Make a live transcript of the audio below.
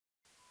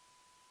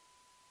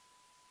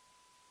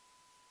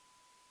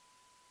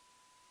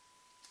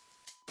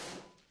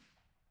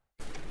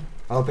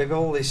Hello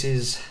people, this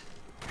is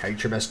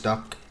HMS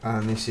Duck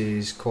and this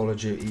is Call of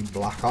Duty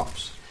Black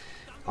Ops.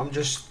 I'm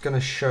just going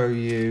to show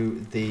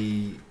you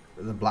the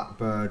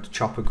Blackbird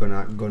chopper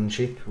gun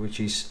chip, which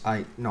is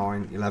 8,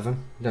 9, 11.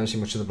 You don't see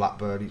much of the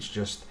Blackbird, it's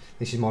just,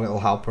 this is my little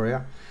helper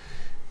here.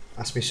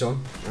 That's my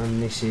son,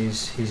 and this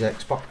is his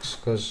Xbox,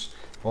 because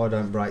I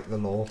don't break the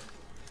law.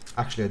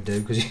 Actually I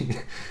do, because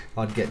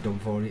I'd get done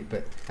for it,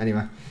 but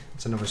anyway,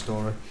 it's another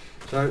story.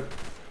 So,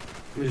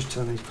 let me just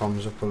turn these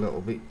comms up a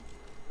little bit.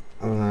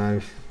 I don't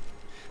know.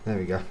 There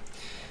we go.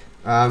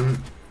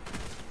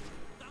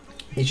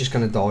 He's just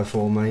going to die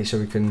for me so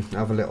we can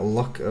have a little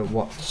look at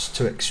what's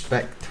to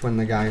expect when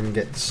the game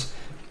gets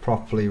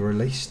properly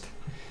released.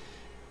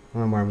 I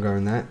don't know where I'm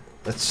going there.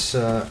 Let's,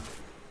 I'll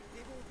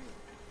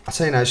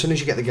tell you now, as soon as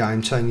you get the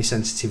game, turn your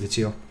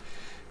sensitivity up.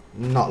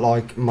 Not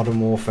like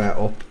Modern Warfare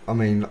up, I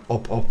mean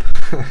up.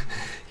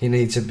 You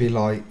need to be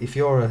like, I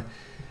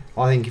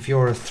think if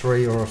you're a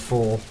 3 or a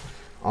 4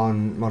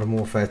 on Modern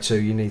Warfare 2,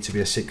 you need to be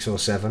a 6 or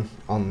 7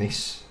 on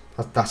this.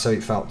 That's how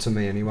it felt to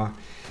me anyway.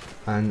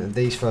 And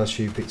these first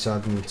few bits I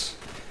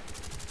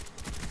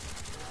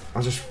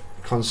just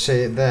can't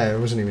see it there. I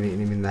wasn't even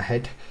hitting him in the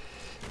head.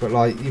 But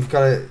like, you've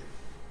got to,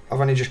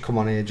 I've only just come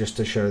on here just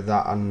to show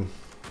that, and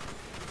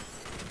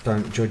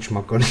don't judge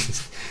my gun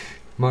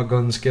my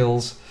gun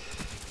skills.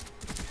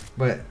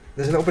 But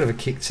there's a little bit of a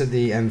kick to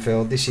the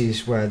Enfield. This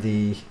is where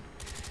I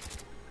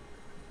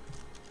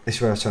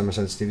turn my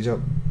sensitivity up.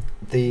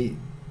 The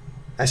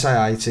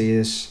SA80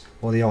 is,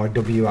 or the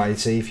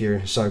IW80 if you're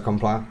a SOCOM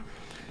player,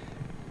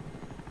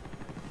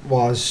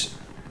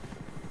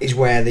 is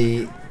where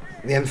the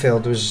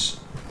Enfield was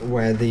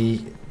where the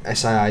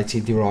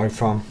SA80 derived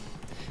from,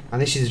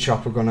 and this is the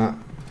chopper gunner,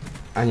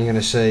 and you're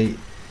going to see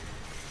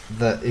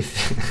that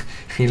if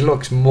he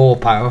looks more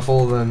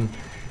powerful than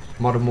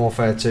Modern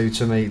Warfare 2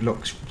 to me. It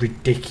looks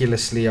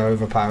ridiculously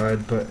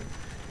overpowered, but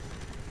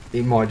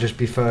it might just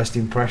be first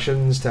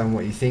impressions. Tell me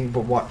what you think,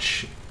 but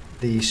watch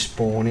the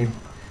spawning.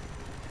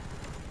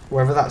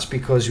 Whether that's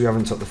because we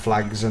haven't took the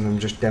flags and I'm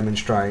just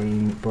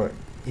demonstrating, but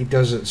he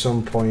does at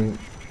some point.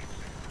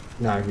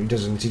 No, he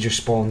doesn't. He just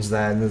spawns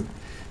there, and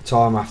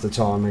time after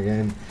time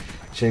again.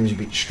 Seems a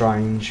bit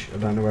strange. I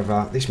don't know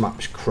whether this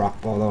map's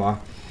crap, by the way.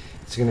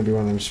 It's going to be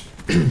one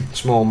of them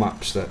small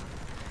maps that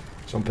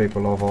some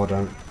people love. I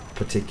don't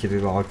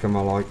particularly like them.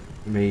 I like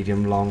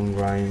medium, long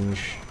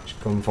range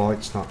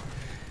gunfights, not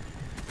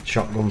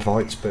shotgun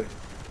fights. But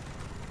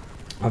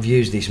I've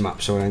used this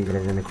map, so I ain't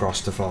going to run across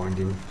to find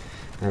him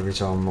every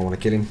time I want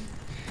to kill him.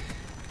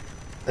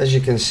 As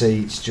you can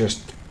see, it's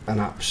just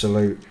an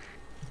absolute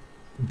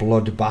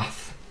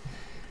bloodbath,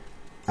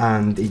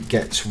 and it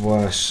gets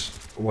worse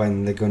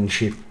when the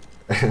gunship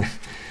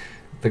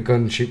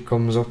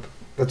comes up.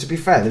 But to be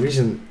fair, there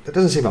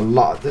doesn't seem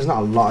there's not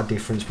a lot of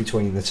difference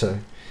between the two,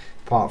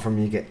 apart from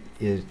you get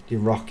your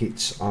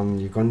rockets on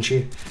your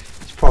gunship.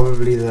 It's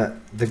probably that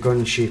the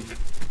gunship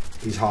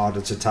is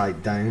harder to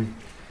take down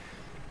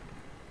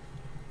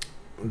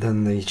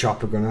than the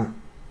chopper gunner.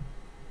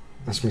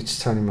 That's me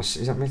turning my,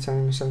 is that me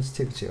turning my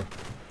sensitivity up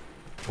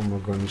on my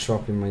gun,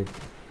 swapping my,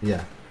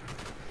 yeah.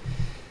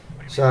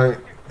 So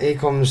here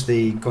comes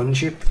the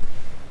gunship,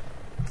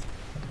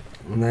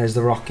 and there's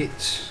the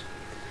rockets,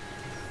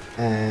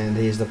 and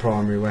here's the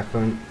primary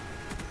weapon.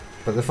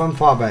 But the fun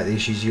part about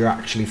this is you're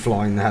actually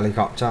flying the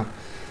helicopter.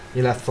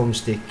 Your left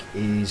thumbstick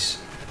is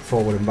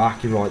forward and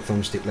back, your right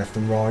thumbstick left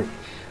and right.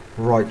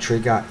 Right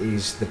trigger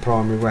is the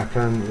primary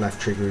weapon,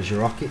 left trigger is your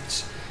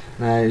rockets.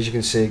 Now, as you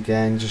can see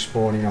again, just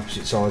spawning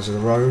opposite sides of the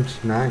road.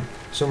 Now,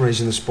 for some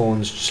reason the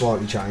spawn's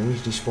slightly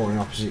changed. He's spawning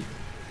opposite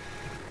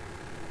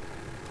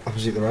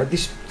the road.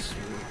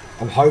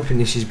 I'm hoping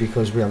this is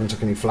because we haven't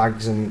took any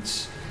flags and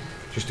it's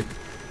just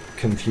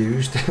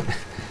confused.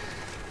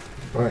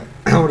 But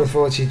I would have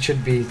thought it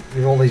should be,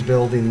 with all these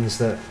buildings,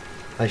 that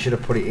they should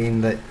have put it in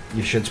that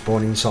you should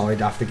spawn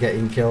inside after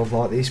getting killed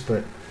like this.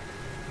 But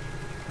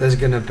there's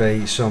going to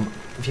be some,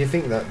 if you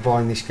think that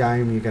buying this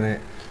game you're going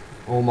to,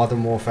 all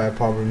Modern Warfare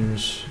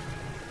problems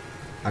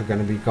are going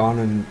to be gone,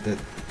 and that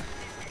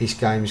this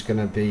game's going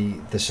to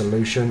be the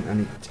solution,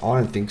 and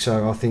I don't think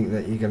so. I think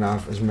that you're going to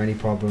have as many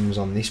problems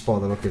on this by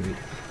the look of it,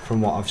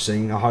 from what I've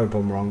seen. I hope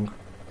I'm wrong,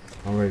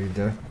 I really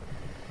do,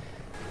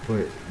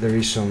 but there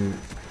is some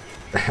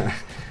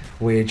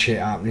weird shit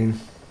happening.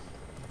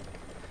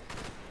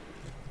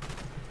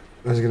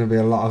 There's going to be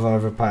a lot of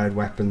overpowered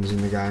weapons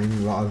in the game,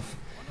 a lot of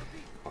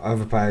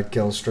overpowered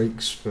kill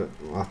streaks, but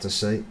we'll have to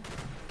see.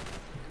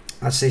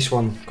 That's this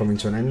one coming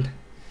to an end.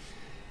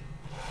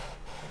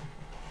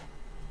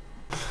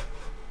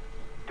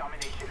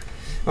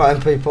 Right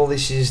then people,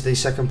 this is the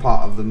second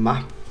part of the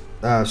map,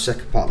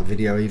 second part of the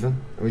video even.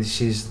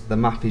 This is, the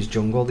map is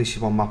jungle. This is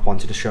one map I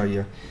wanted to show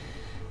you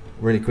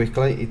really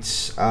quickly.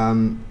 It's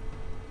my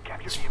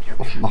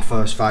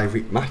first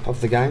favourite map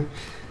of the game.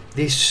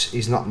 This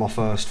is not my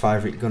first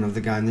favourite gun of the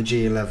game. The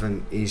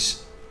G11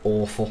 is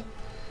awful.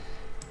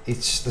 The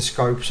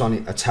scopes on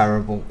it are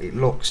terrible. It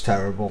looks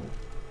terrible.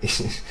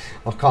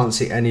 I can't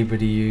see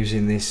anybody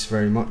using this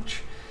very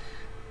much.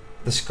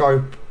 The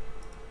scope,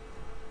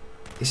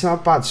 it's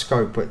not a bad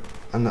scope, but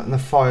and the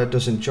fire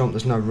doesn't jump.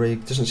 There's no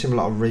doesn't seem a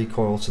lot of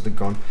recoil to the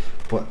gun,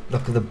 but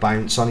look at the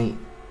bounce on it,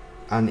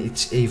 and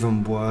it's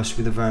even worse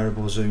with the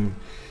variable zoom.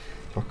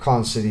 I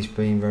can't see this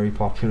being very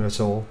popular at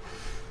all.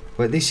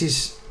 But this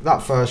is,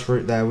 that first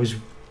route there was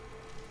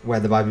where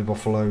the baby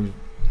buffalo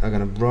are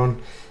going to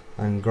run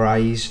and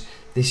graze.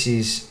 This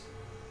is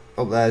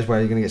up there is where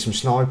you're going to get some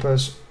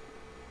snipers,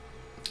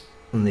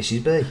 and this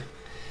is B.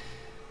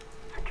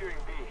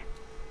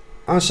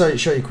 I'll show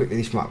you quickly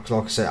this map, because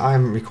like I said, I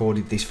haven't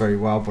recorded this very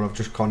well, but I've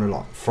just kind of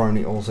like thrown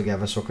it all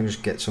together so I can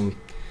just get some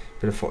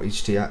bit of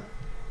footage to you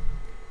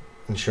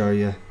and show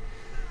you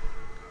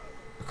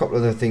a couple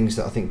of the things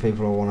that I think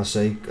people will want to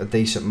see. A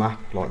decent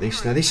map like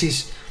this. Now this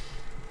is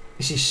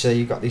C.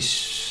 You've got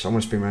this. I'm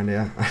going to spin around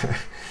here.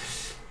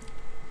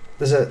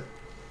 There's a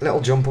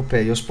little jump up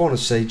here. You'll spawn at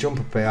C,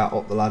 jump up here,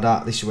 up the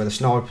ladder. This is where the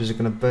snipers are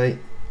going to be.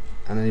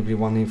 And anybody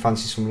wanting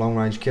fancy some long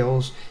range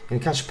kills, you can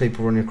catch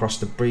people running across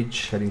the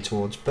bridge heading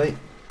towards B.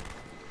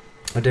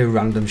 I do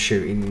random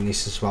shooting in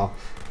this as well.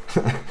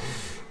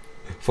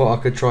 Thought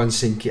I could try and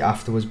sync it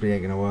afterwards, but it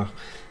ain't gonna work.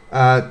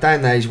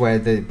 Down there is where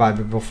the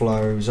baby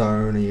buffalo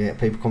zone, and you get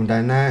people coming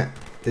down there.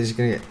 There's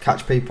gonna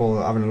catch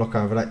people having a look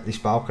over this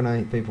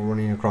balcony, people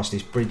running across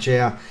this bridge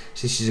here.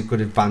 So this is a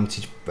good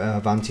vantage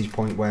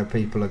point where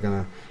people are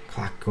gonna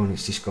clack gun.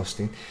 It's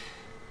disgusting.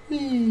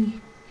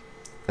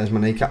 There's my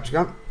kneecaps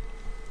gone.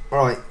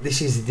 Alright,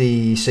 this is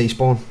the C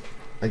spawn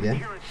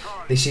again.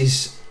 This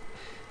is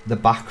the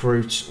back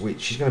route,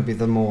 which is going to be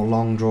the more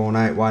long drawn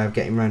out way of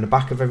getting around the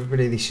back of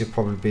everybody. This should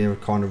probably be a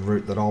kind of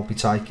route that I'll be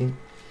taking.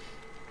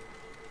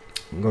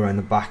 Go around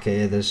the back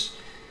here. There's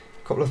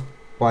a couple of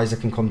ways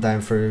that can come down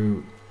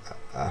through.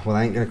 Well,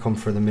 they ain't going to come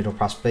through the middle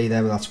past B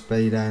there, but that's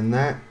B down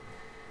there.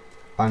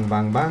 Bang,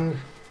 bang, bang.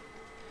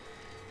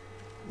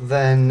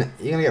 Then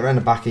you're going to get around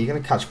the back here. You're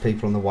going to catch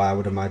people on the way, I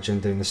would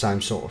imagine, doing the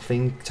same sort of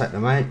thing. Take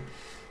them out.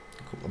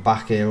 The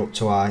back here up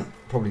to I,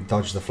 probably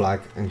dodge the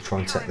flag and try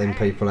and take them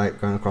people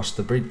out going across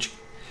the bridge.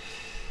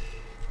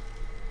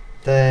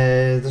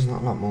 There's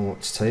not a lot more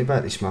to tell you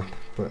about this map,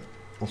 but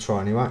I'll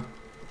try anyway.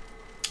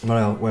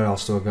 Where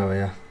else do I go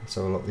here? Let's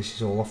have a look. This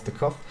is all off the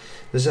cuff.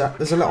 There's a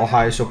little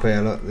house up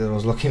here that I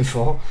was looking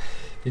for.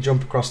 You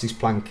jump across this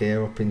plank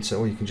here up into,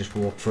 or you can just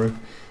walk through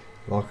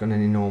like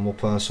any normal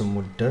person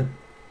would do.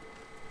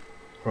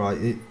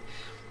 Right,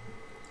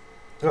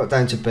 look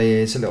down to B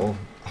here. It's a little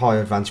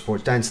higher advantage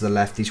point. Down to the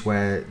left is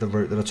where the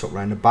route that I took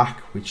round the back,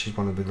 which is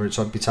one of the routes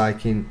I'd be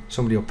taking.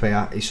 Somebody up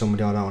here is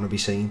somebody I don't want to be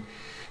seen.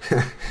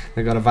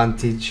 They've got a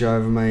vantage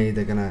over me.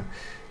 They're gonna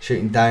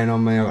shooting down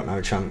on me. I've got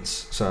no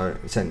chance. So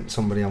it's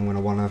somebody I'm gonna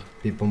want to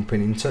be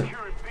bumping into.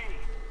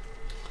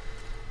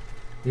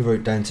 You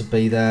route down to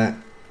B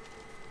there,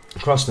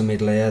 across the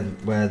middle here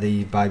where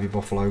the baby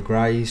buffalo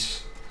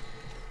graze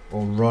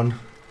or run.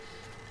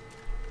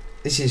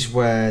 This is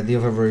where the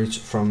other route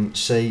from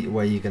C,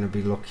 where you're going to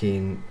be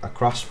looking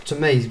across. To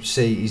me,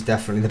 C is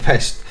definitely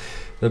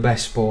the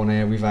best spawn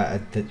here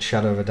without a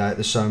shadow of a doubt.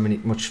 There's so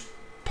much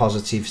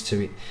positives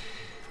to it.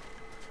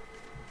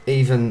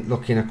 Even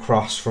looking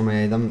across from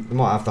here, they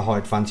might have the high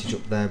advantage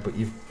up there, but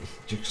you've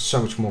just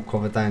so much more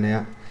cover down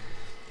here.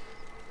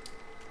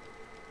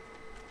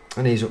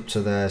 And he's up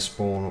to their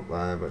spawn up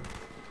there, but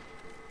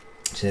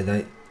see,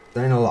 they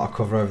ain't a lot of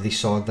cover over this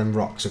side. Them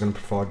rocks are going to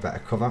provide better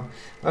cover.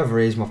 Over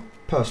here is my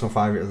personal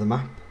favourite of the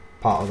map,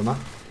 part of the map,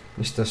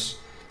 Mr.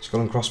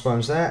 Skull and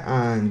Crossbones there,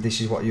 and this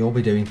is what you'll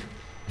be doing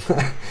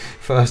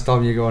first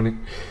time you go on it.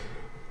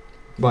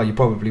 Well, you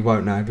probably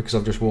won't now because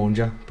I've just warned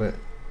you, but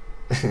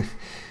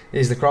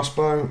here's the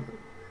crossbow.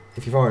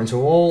 If you fire it into a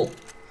wall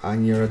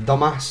and you're a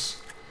dumbass,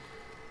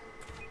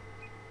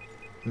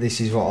 this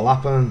is what will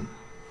happen.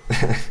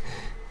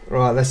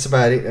 Right, that's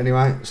about it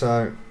anyway.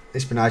 So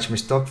it's been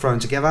HMS Doug thrown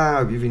together. I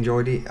hope you've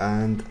enjoyed it,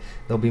 and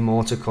there'll be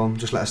more to come.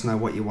 Just let us know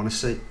what you want to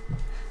see,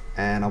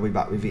 and I'll be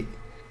back with it.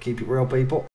 Keep it real, people.